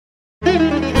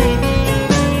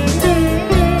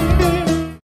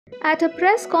At a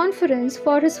press conference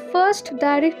for his first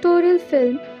directorial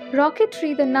film, Rocketry: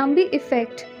 The Nambi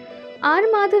Effect, R.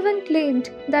 Madhavan claimed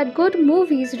that good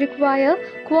movies require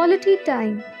quality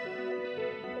time.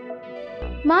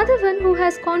 Madhavan, who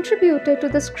has contributed to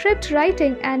the script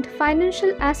writing and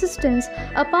financial assistance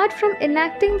apart from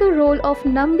enacting the role of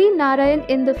Nambi Narayan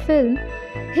in the film,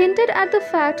 hinted at the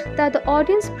fact that the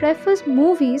audience prefers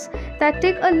movies that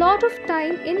take a lot of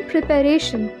time in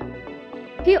preparation.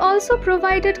 He also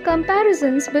provided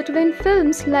comparisons between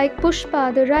films like Pushpa: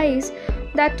 The Rise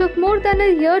that took more than a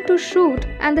year to shoot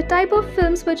and the type of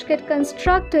films which get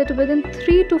constructed within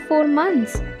 3 to 4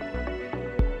 months.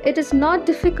 It is not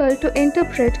difficult to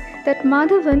interpret that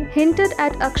Madhavan hinted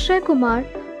at Akshay Kumar,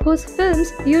 whose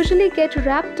films usually get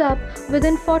wrapped up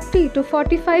within 40 to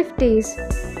 45 days.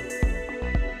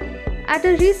 At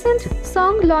a recent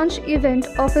song launch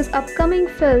event of his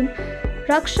upcoming film,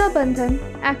 Raksha Bandhan,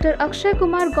 actor Akshay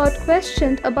Kumar got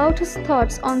questioned about his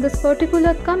thoughts on this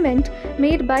particular comment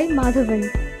made by Madhavan.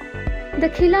 The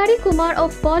Khiladi Kumar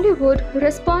of Bollywood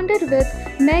responded with,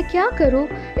 "Main kya karu,"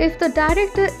 if the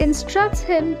director instructs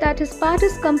him that his part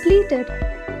is completed,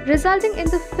 resulting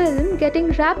in the film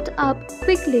getting wrapped up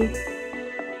quickly.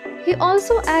 He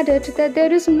also added that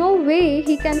there is no way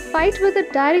he can fight with the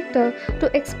director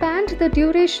to expand the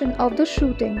duration of the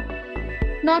shooting.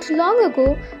 Not long ago,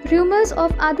 rumors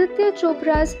of Aditya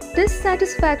Chopra's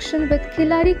dissatisfaction with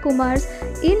Khiladi Kumar's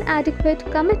inadequate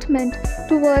commitment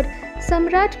toward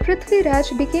Samrat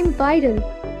Prithviraj became viral.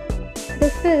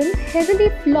 The film heavily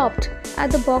flopped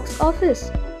at the box office.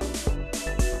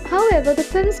 However, the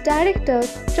film's director,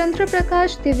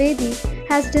 Chandraprakash Dwivedi,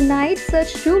 has denied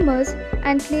such rumors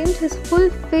and claimed his full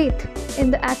faith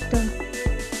in the actor.